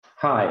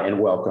Hi, and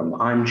welcome.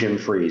 I'm Jim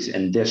Fries,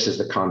 and this is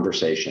The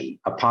Conversation,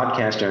 a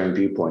podcast airing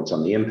viewpoints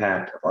on the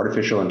impact of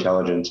artificial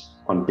intelligence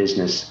on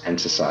business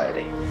and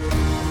society.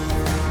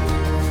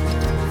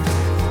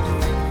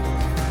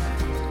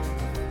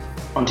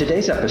 On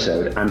today's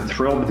episode, I'm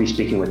thrilled to be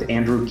speaking with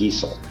Andrew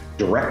Giesel,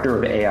 Director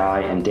of AI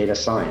and Data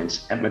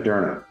Science at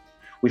Moderna.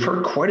 We've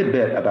heard quite a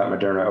bit about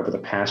Moderna over the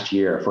past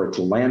year for its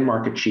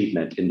landmark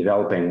achievement in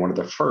developing one of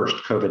the first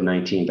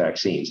COVID-19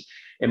 vaccines,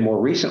 and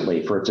more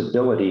recently for its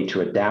ability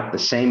to adapt the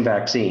same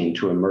vaccine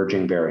to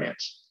emerging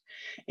variants.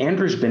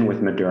 Andrew's been with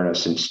Moderna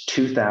since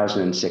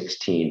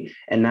 2016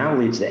 and now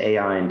leads the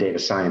AI and data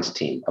science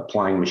team,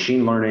 applying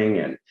machine learning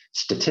and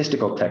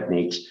statistical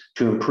techniques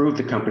to improve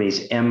the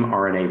company's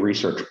mRNA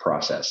research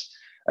process,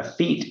 a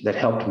feat that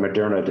helped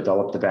Moderna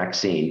develop the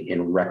vaccine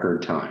in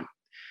record time.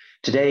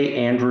 Today,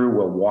 Andrew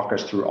will walk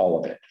us through all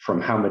of it, from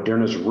how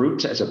Moderna's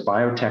roots as a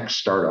biotech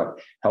startup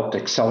helped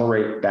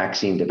accelerate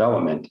vaccine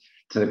development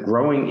to the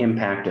growing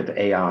impact of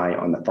AI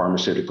on the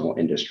pharmaceutical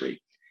industry.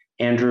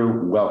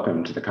 Andrew,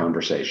 welcome to the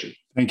conversation.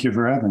 Thank you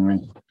for having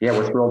me. Yeah,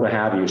 we're thrilled to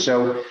have you.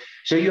 So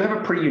you have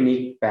a pretty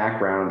unique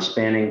background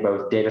spanning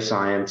both data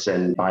science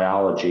and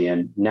biology,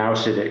 and now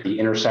sit at the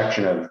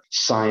intersection of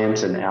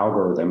science and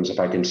algorithms, if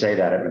I can say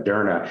that, at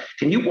Moderna.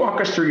 Can you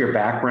walk us through your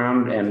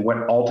background and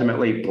what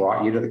ultimately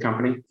brought you to the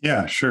company?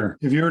 Yeah, sure.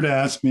 If you were to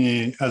ask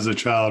me as a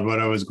child what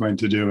I was going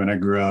to do when I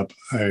grew up,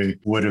 I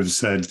would have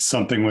said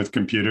something with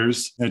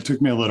computers. It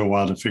took me a little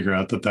while to figure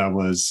out that that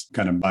was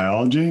kind of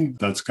biology.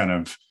 That's kind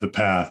of the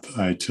path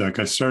I took.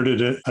 I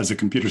started it as a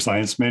computer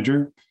science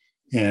major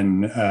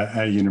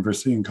at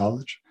university and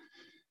college.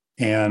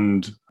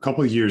 And a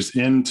couple of years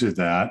into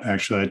that,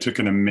 actually, I took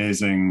an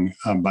amazing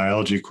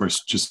biology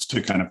course just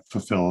to kind of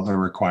fulfill a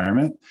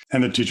requirement.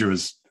 And the teacher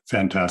was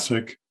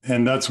fantastic.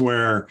 And that's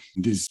where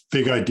these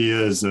big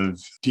ideas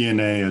of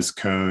DNA as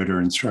code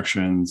or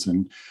instructions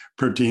and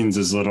proteins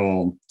as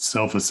little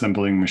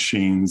self-assembling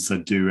machines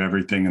that do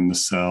everything in the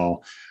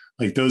cell,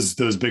 like those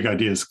big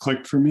ideas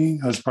clicked for me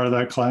as part of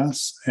that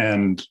class.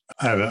 And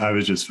I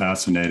was just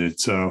fascinated.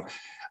 So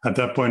at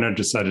that point, I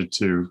decided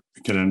to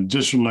get an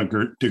additional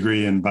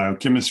degree in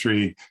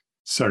biochemistry,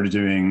 started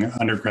doing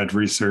undergrad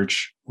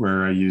research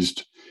where I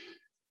used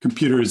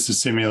computers to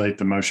simulate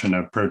the motion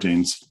of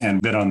proteins,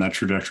 and been on that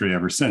trajectory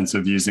ever since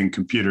of using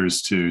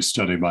computers to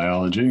study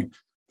biology.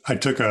 I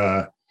took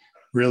a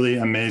really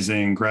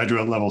amazing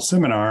graduate level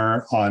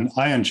seminar on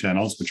ion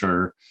channels, which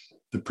are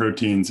the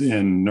proteins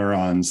in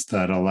neurons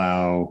that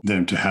allow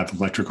them to have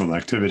electrical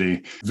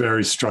activity.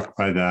 Very struck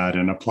by that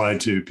and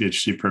applied to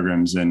PhD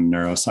programs in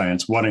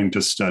neuroscience, wanting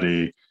to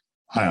study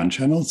ion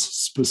channels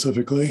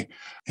specifically.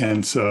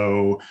 And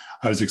so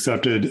I was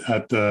accepted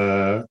at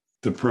the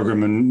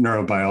program in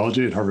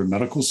neurobiology at Harvard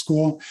Medical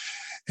School.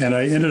 And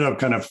I ended up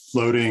kind of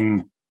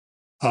floating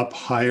up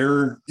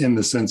higher in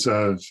the sense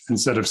of,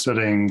 instead of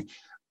studying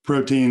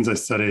proteins, I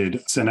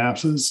studied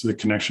synapses, the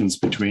connections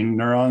between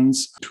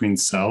neurons, between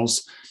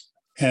cells.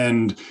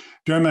 And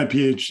during my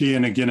PhD,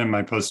 and again in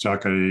my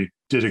postdoc, I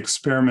did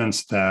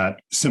experiments that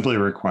simply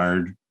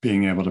required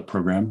being able to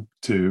program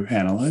to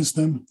analyze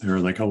them. They were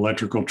like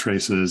electrical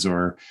traces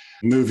or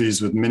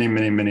movies with many,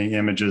 many, many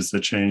images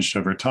that changed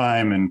over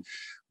time. And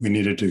we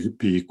needed to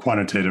be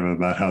quantitative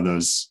about how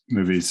those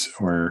movies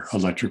or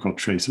electrical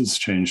traces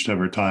changed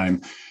over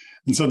time.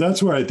 And so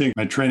that's where I think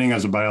my training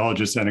as a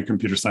biologist and a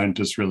computer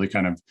scientist really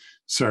kind of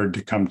started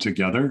to come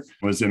together,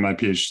 was in my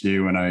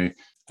PhD when I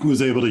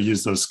was able to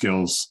use those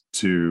skills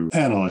to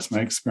analyze my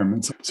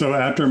experiments. So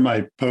after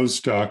my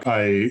postdoc,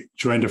 I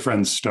joined a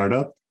friend's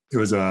startup. It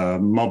was a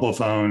mobile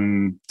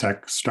phone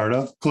tech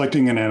startup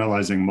collecting and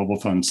analyzing mobile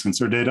phone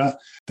sensor data.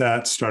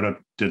 That startup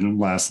didn't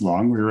last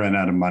long. We ran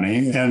out of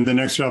money. And the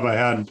next job I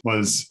had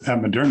was at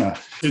Moderna.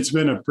 It's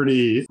been a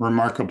pretty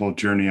remarkable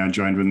journey. I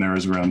joined when there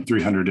was around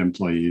 300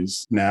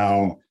 employees.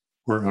 Now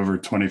we're over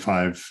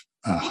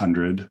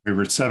 2,500. We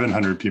were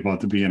 700 people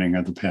at the beginning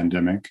of the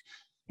pandemic.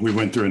 We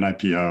went through an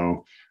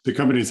IPO. The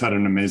company's had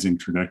an amazing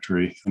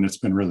trajectory, and it's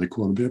been really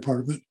cool to be a part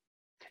of it.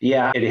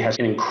 Yeah, it has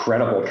an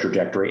incredible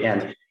trajectory,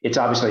 and it's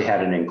obviously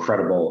had an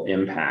incredible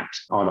impact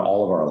on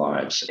all of our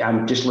lives.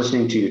 I'm just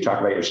listening to you talk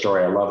about your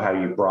story. I love how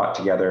you brought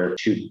together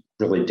two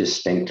really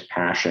distinct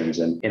passions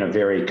and in a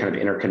very kind of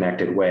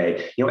interconnected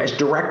way. As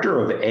director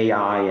of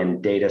AI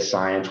and data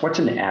science, what's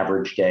an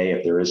average day,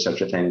 if there is such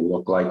a thing,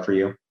 look like for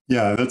you?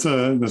 Yeah, that's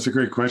a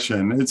great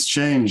question. It's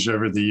changed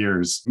over the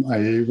years.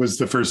 I was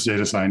the first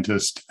data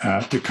scientist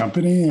at the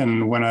company.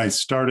 And when I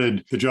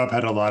started, the job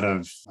had a lot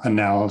of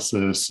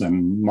analysis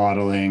and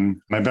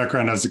modeling. My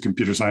background as a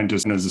computer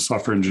scientist and as a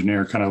software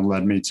engineer kind of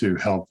led me to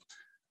help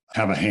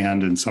have a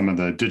hand in some of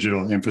the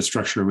digital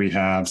infrastructure we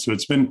have. So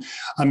it's been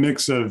a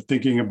mix of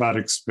thinking about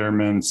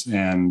experiments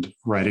and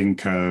writing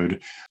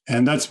code.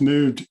 And that's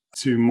moved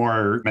to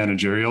more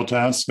managerial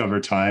tasks over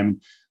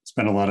time.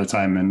 Spent a lot of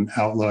time in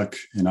Outlook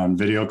and on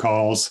video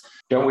calls.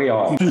 Don't we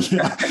all?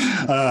 Yeah.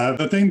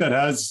 The thing that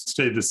has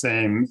stayed the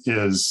same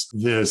is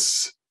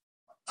this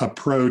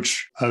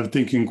approach of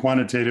thinking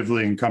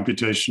quantitatively and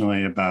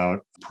computationally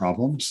about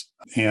problems.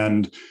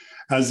 And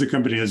as the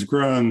company has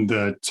grown,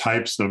 the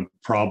types of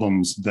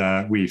problems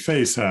that we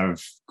face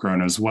have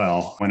grown as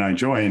well. When I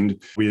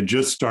joined, we had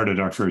just started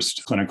our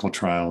first clinical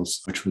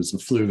trials, which was the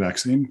flu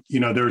vaccine.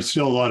 There was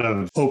still a lot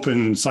of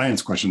open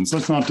science questions.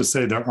 That's not to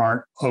say there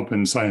aren't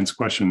open science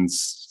questions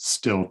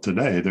still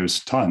today. There's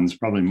tons,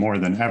 probably more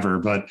than ever,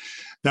 but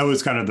that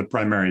was kind of the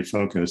primary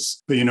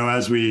focus. But,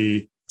 as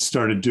we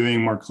started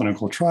doing more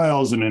clinical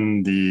trials, and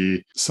in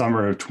the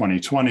summer of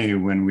 2020,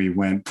 when we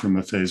went from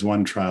a phase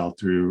 1 trial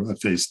through a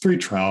phase 3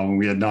 trial, and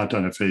we had not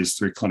done a phase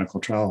 3 clinical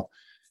trial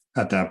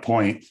at that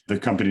point, the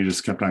company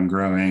just kept on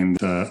growing.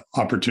 The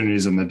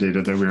opportunities and the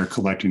data that we were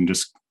collecting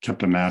just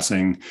kept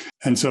amassing.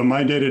 And so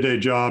my day-to-day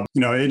job,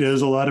 it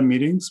is a lot of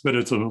meetings, but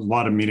it's a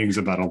lot of meetings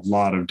about a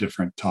lot of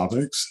different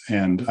topics.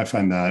 And I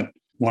find that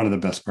one of the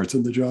best parts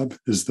of the job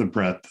is the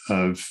breadth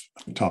of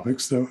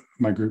topics that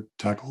my group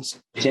tackles.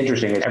 It's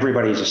interesting.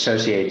 Everybody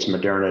associates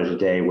Moderna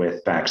today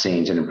with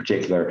vaccines, and in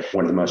particular,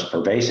 one of the most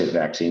pervasive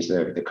vaccines,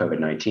 the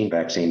COVID-19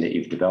 vaccine that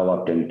you've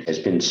developed and has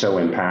been so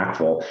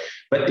impactful.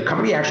 But the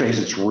company actually has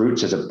its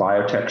roots as a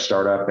biotech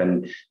startup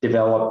and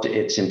developed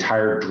its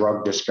entire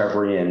drug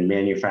discovery and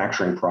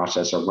manufacturing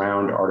process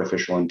around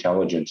artificial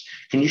intelligence.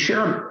 Can you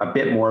share a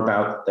bit more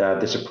about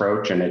this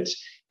approach and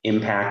its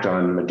impact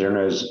on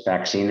Moderna's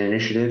vaccine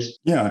initiatives?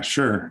 Yeah,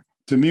 sure.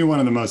 To me, one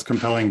of the most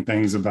compelling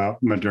things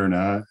about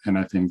Moderna, and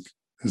I think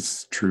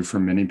it's true for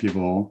many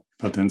people,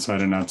 both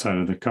inside and outside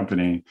of the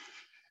company,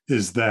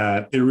 is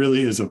that it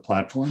really is a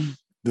platform.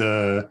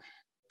 The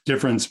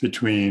difference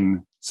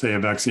between, say, a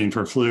vaccine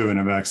for flu and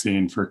a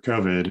vaccine for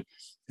COVID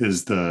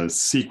is the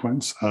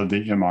sequence of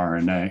the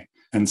mRNA.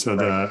 And so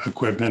the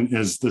equipment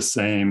is the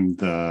same,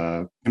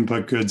 the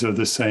input goods are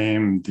the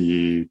same,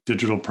 the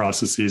digital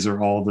processes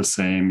are all the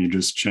same. You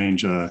just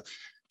change a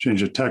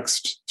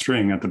text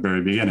string at the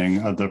very beginning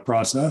of the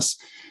process.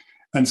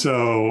 And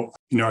so,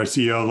 our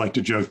CEO liked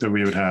to joke that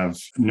we would have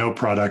no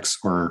products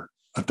or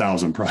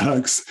 1,000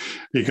 products,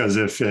 because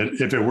if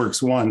it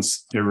works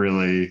once, it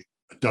really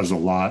does a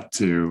lot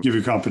to give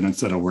you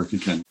confidence that it'll work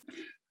again.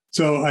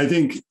 So I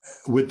think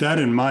with that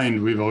in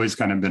mind, we've always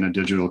kind of been a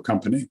digital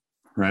company,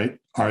 right?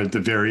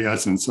 The very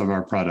essence of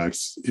our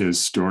products is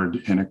stored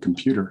in a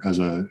computer as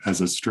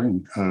a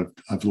string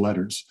of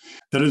letters.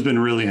 That has been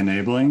really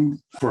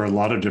enabling for a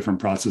lot of different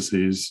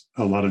processes,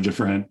 a lot of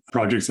different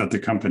projects at the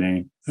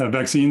company.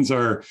 Vaccines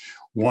are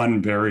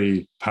one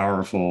very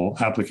powerful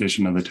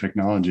application of the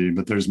technology,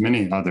 but there's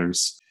many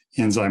others.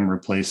 Enzyme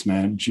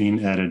replacement,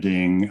 gene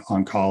editing,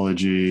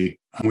 oncology.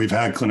 We've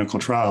had clinical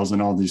trials in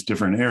all these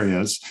different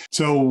areas.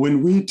 So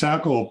when we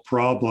tackle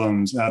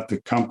problems at the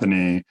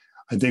company,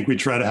 I think we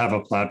try to have a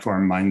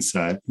platform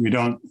mindset. We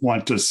don't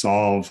want to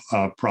solve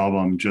a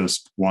problem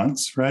just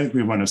once, right?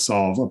 We want to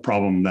solve a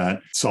problem that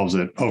solves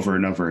it over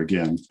and over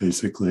again,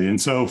 basically.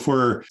 And so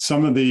for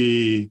some of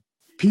the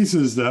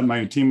pieces that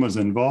my team was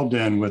involved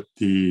in with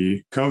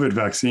the COVID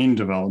vaccine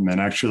development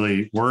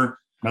actually weren't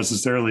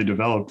necessarily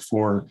developed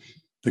for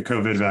the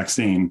COVID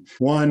vaccine.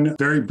 One,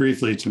 very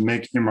briefly, to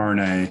make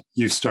mRNA,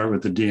 you start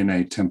with the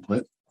DNA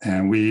template,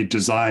 and we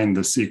design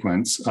the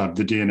sequence of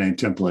the DNA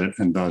template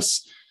and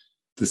thus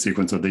the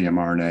sequence of the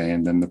mRNA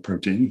and then the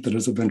protein that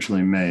is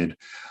eventually made.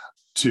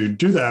 To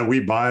do that, we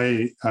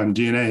buy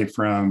DNA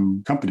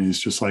from companies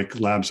just like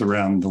labs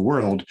around the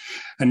world.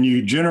 And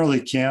you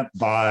generally can't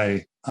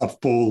buy a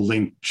full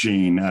length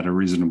gene at a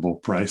reasonable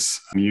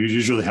price. You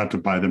usually have to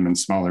buy them in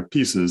smaller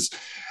pieces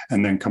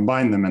and then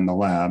combine them in the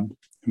lab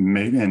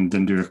and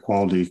then do a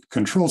quality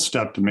control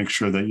step to make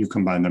sure that you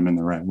combine them in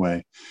the right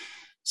way.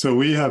 So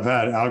we have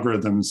had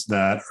algorithms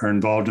that are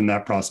involved in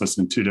that process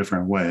in two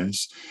different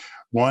ways.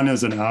 One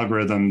is an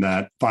algorithm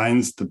that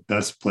finds the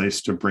best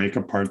place to break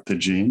apart the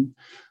gene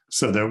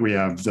so that we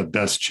have the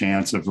best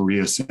chance of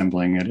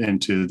reassembling it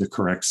into the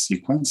correct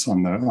sequence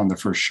on the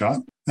first shot.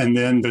 And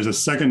then there's a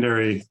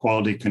secondary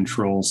quality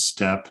control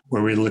step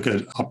where we look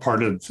at a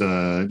part of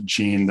the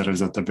gene that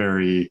is at the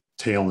very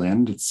tail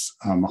end. It's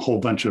a whole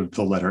bunch of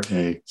the letter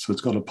A. So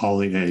it's called a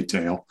poly A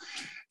tail.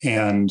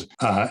 And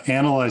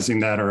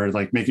analyzing that, or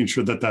like making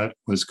sure that that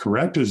was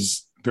correct,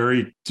 is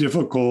very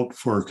difficult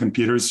for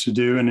computers to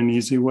do in an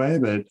easy way,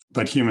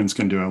 but humans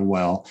can do it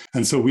well.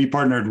 And so we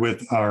partnered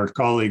with our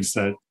colleagues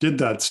that did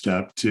that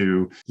step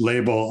to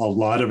label a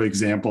lot of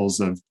examples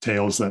of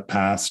tails that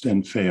passed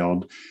and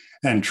failed,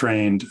 and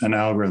trained an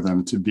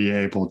algorithm to be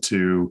able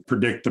to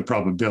predict the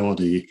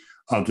probability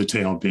of the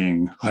tail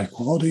being high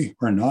quality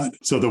or not.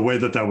 So the way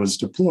that was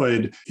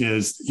deployed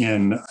is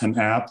in an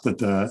app that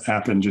the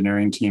app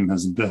engineering team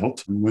has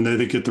built. When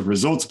they get the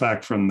results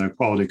back from the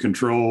quality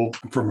control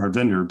from our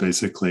vendor,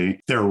 basically,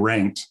 they're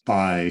ranked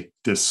by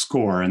this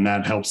score, and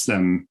that helps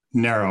them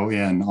narrow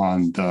in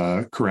on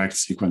the correct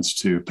sequence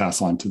to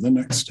pass on to the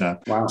next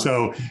step. Wow.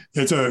 So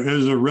it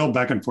was a real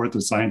back and forth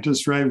with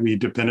scientists, right? We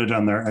depended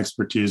on their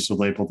expertise to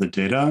label the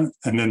data.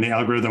 And then the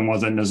algorithm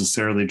wasn't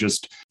necessarily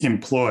just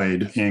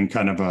employed in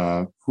kind of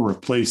a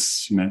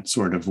replacement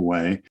sort of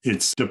way.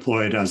 It's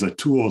deployed as a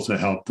tool to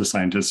help the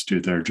scientists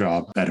do their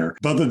job better.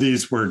 Both of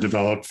these were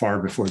developed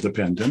far before the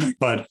pandemic,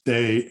 but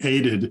they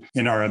aided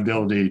in our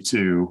ability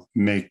to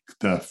make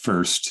the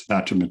first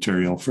batch of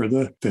material for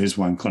the phase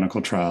 1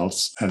 clinical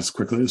trials as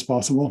quickly as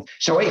possible.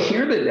 So I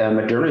hear that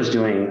Moderna is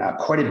doing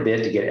quite a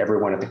bit to get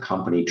everyone at the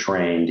company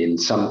trained in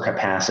some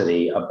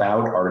capacity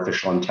about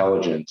artificial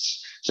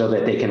intelligence so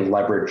that they can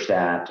leverage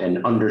that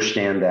and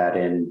understand that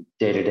in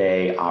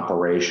day-to-day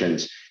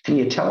operations. Can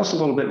you tell us a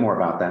little bit more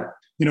about that?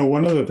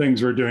 One of the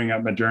things we're doing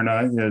at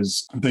Moderna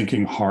is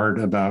thinking hard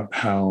about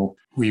how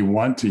we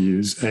want to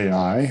use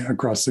AI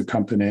across the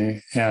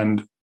company.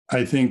 And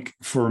I think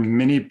for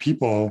many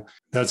people,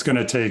 that's going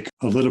to take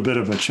a little bit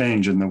of a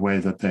change in the way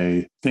that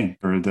they think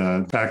or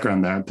the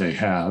background that they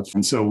have.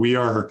 And so we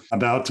are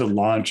about to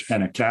launch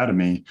an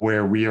academy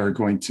where we are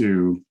going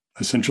to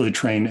essentially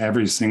train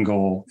every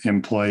single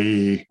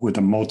employee with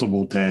a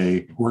multiple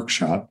day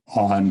workshop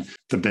on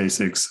the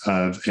basics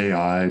of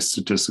AI,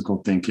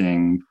 statistical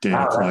thinking,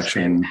 data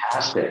collection.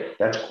 That's fantastic.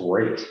 That's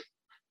great.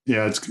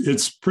 Yeah,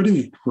 it's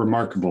pretty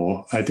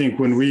remarkable. I think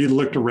when we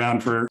looked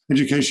around for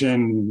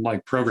education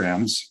like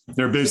programs,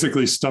 they're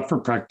basically stuff for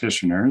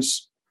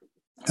practitioners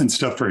and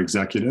stuff for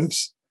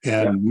executives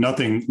and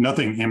nothing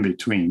in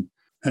between.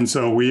 And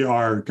so we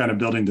are kind of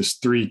building this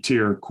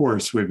 3-tier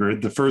course.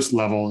 The first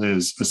level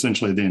is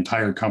essentially the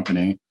entire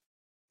company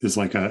is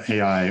like an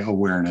AI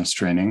awareness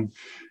training.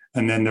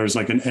 And then there's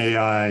like an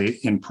AI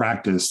in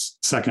practice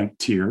second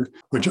tier,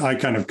 which I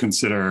kind of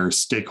consider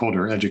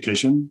stakeholder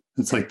education.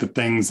 It's like the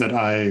things that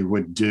I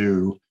would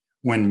do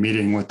when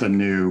meeting with a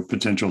new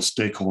potential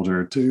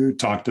stakeholder to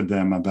talk to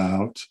them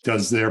about,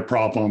 does their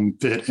problem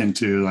fit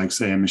into, like,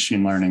 say, a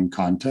machine learning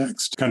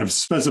context, kind of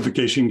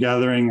specification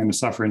gathering in a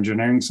software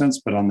engineering sense,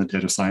 but on the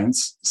data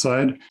science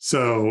side.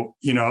 So,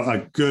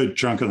 a good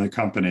chunk of the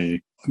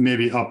company,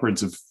 maybe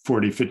upwards of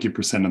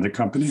 40-50% of the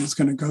company is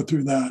going to go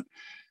through that.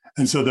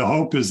 And so the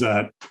hope is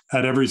that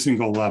at every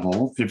single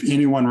level, if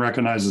anyone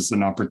recognizes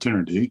an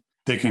opportunity,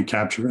 they can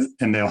capture it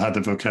and they'll have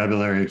the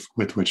vocabulary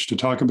with which to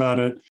talk about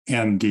it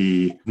and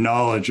the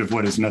knowledge of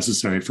what is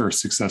necessary for a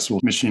successful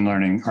machine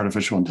learning,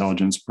 artificial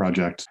intelligence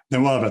project.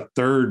 Then we'll have a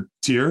third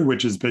tier,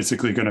 which is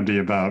basically going to be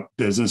about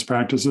business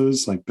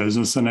practices like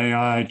business and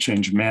AI,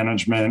 change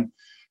management,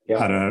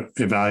 how to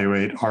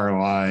evaluate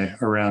ROI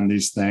around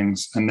these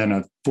things. And then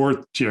a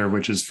fourth tier,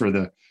 which is for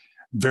the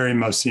very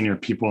most senior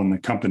people in the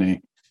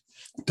company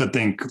to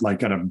think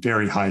like at a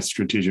very high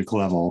strategic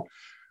level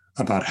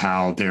about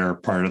how their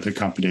part of the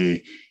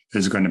company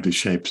is going to be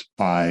shaped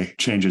by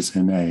changes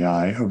in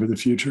AI over the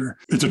future.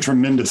 It's a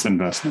tremendous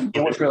investment.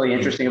 What's really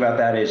interesting about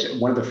that is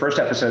one of the first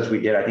episodes we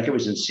did, I think it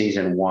was in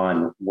season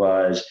 1,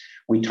 was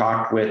we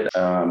talked with,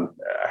 I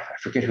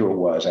forget who it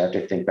was. I have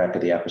to think back to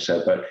the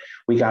episode, but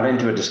we got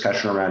into a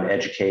discussion around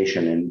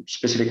education and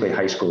specifically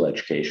high school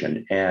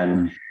education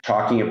and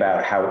talking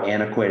about how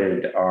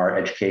antiquated our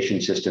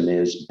education system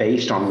is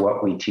based on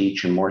what we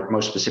teach and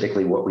most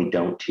specifically what we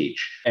don't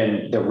teach.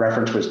 And the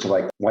reference was to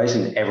like, why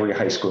isn't every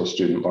high school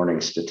student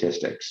learning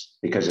statistics?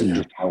 Because of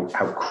just how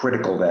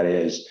critical that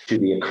is to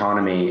the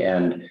economy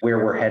and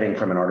where we're heading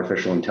from an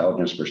artificial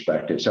intelligence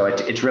perspective. So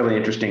it's really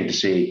interesting to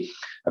see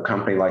a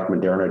company like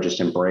Moderna just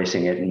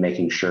embracing it and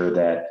making sure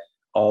that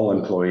all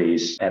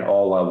employees at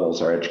all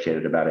levels are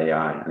educated about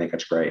AI. I think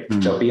that's great.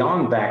 So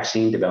beyond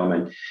vaccine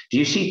development, do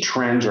you see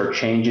trends or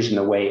changes in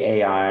the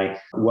way AI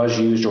was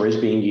used or is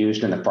being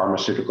used in the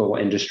pharmaceutical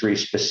industry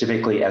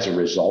specifically as a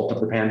result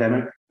of the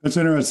pandemic? It's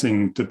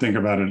interesting to think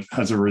about it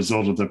as a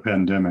result of the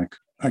pandemic.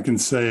 I can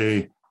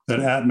say that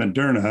at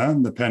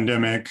Moderna, the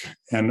pandemic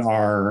and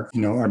our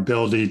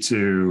ability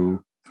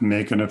to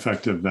make an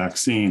effective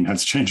vaccine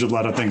has changed a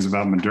lot of things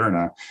about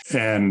Moderna.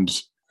 And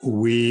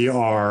we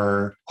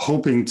are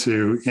hoping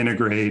to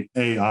integrate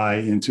AI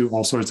into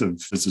all sorts of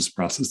business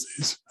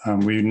processes.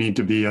 We need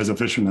to be as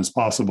efficient as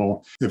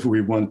possible if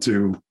we want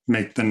to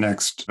make the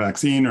next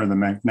vaccine or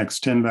the next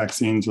 10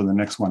 vaccines or the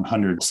next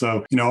 100.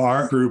 So,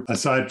 our group,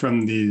 aside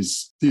from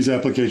these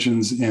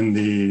applications in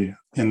the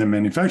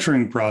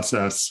manufacturing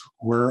process,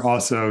 we're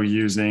also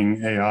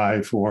using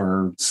AI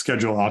for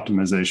schedule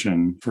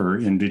optimization for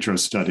in vitro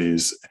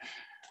studies.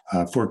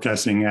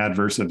 Forecasting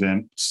adverse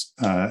events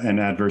and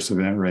adverse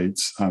event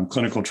rates,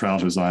 clinical trial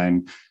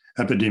design,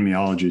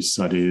 epidemiology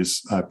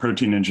studies,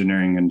 protein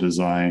engineering and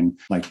design,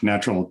 like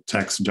natural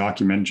text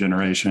document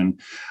generation.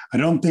 I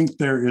don't think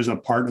there is a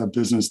part of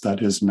business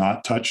that is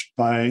not touched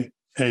by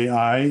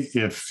AI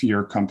if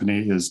your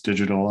company is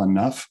digital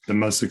enough. The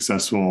most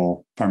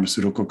successful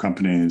pharmaceutical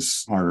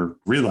companies are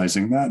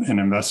realizing that and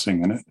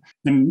investing in it.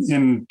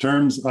 In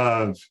terms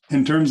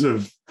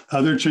of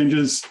other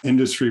changes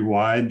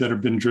industry-wide that have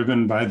been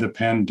driven by the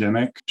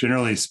pandemic,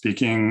 generally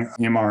speaking,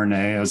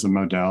 mRNA as a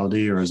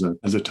modality or as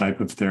a type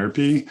of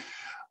therapy,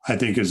 I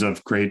think is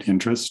of great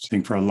interest. I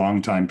think for a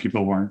long time,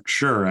 people weren't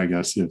sure, I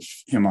guess,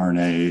 if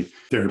mRNA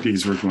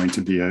therapies were going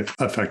to be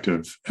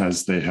effective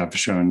as they have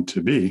shown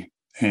to be.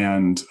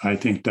 And I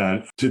think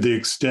that to the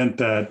extent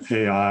that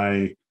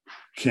AI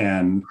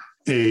can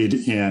aid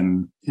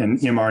in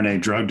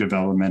mRNA drug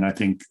development, I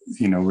think,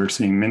 we're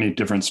seeing many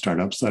different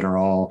startups that are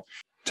all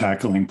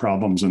tackling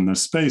problems in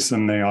this space,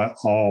 and they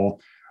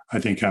all, I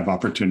think, have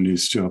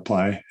opportunities to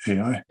apply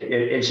AI.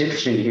 It's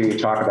interesting to hear you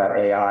talk about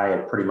AI.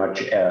 It pretty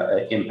much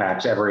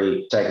impacts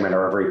every segment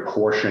or every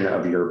portion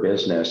of your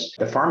business.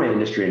 The pharma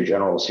industry in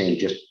general has seen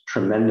just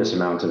tremendous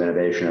amounts of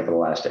innovation over the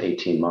last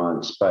 18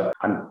 months, but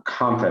I'm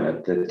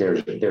confident that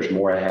there's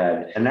more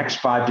ahead. The next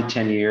 5 to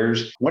 10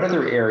 years, what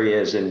other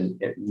areas in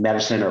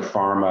medicine or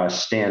pharma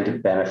stand to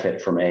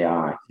benefit from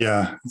AI?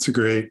 Yeah, it's a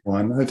great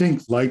one. I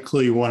think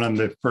likely one of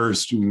the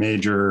first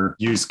major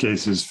use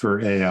cases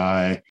for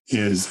AI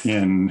is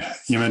in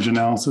image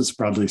analysis,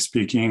 broadly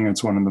speaking.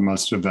 It's one of the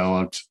most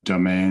developed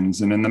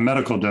domains. And in the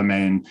medical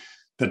domain,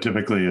 that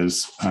typically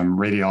is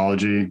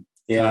radiology,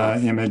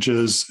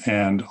 images,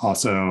 and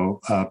also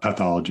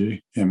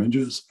pathology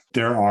images.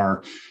 There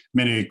are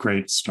many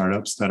great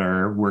startups that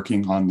are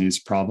working on these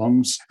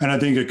problems. And I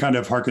think it kind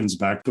of harkens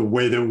back the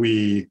way that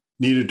we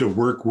needed to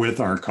work with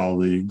our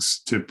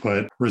colleagues to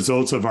put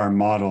results of our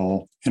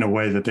model in a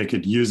way that they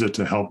could use it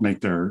to help make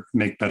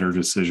better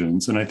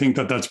decisions. And I think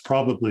that that's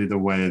probably the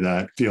way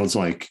that fields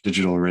like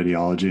digital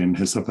radiology and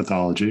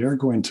histopathology are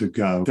going to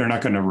go. They're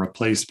not going to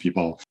replace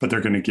people, but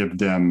they're going to give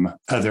them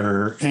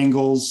other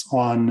angles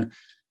on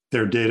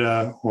their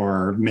data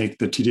or make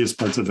the tedious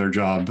parts of their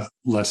job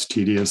less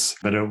tedious.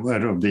 But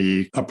it'll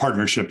be a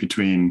partnership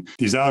between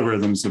these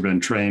algorithms that have been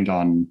trained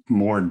on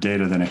more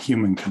data than a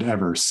human could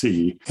ever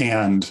see,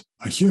 and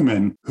a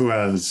human who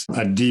has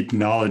a deep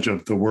knowledge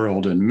of the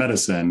world and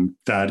medicine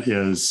that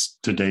is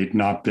to date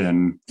not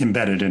been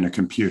embedded in a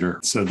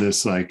computer. So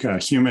this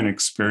human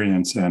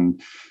experience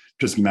and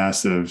just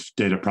massive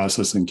data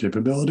processing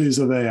capabilities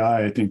of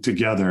AI, I think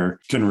together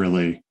can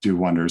really do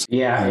wonders.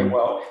 Yeah,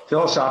 well,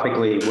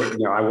 philosophically,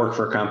 I work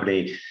for a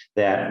company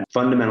that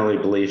fundamentally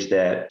believes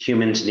that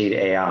humans need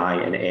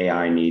AI and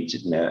AI needs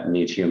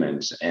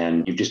humans.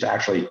 And you just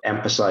actually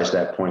emphasized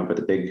that point with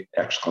a big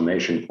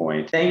exclamation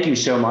point. Thank you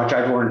so much.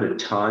 I've learned a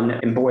ton.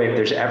 And boy, if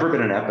there's ever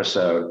been an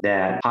episode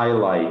that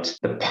highlights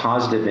the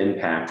positive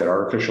impact that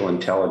artificial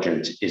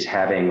intelligence is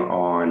having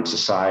on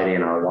society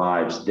and our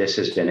lives, this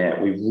has been it.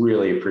 We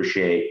really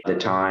appreciate the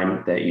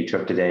time that you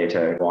took today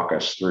to walk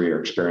us through your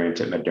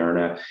experience at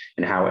Moderna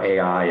and how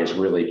AI is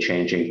really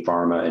changing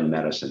pharma and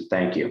medicine.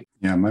 Thank you.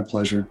 Yeah, my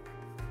pleasure.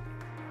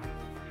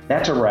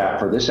 That's a wrap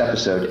for this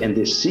episode and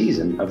this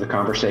season of The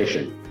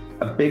Conversation.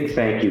 A big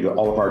thank you to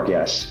all of our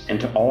guests and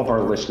to all of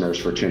our listeners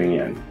for tuning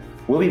in.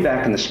 We'll be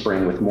back in the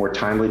spring with more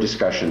timely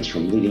discussions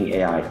from leading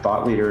AI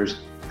thought leaders,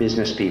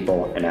 business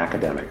people, and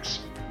academics.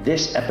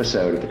 This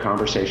episode of The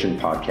Conversation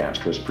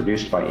podcast was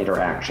produced by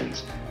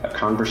Interactions, a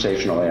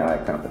conversational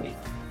AI company.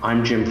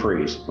 I'm Jim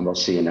Fries, and we'll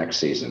see you next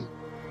season.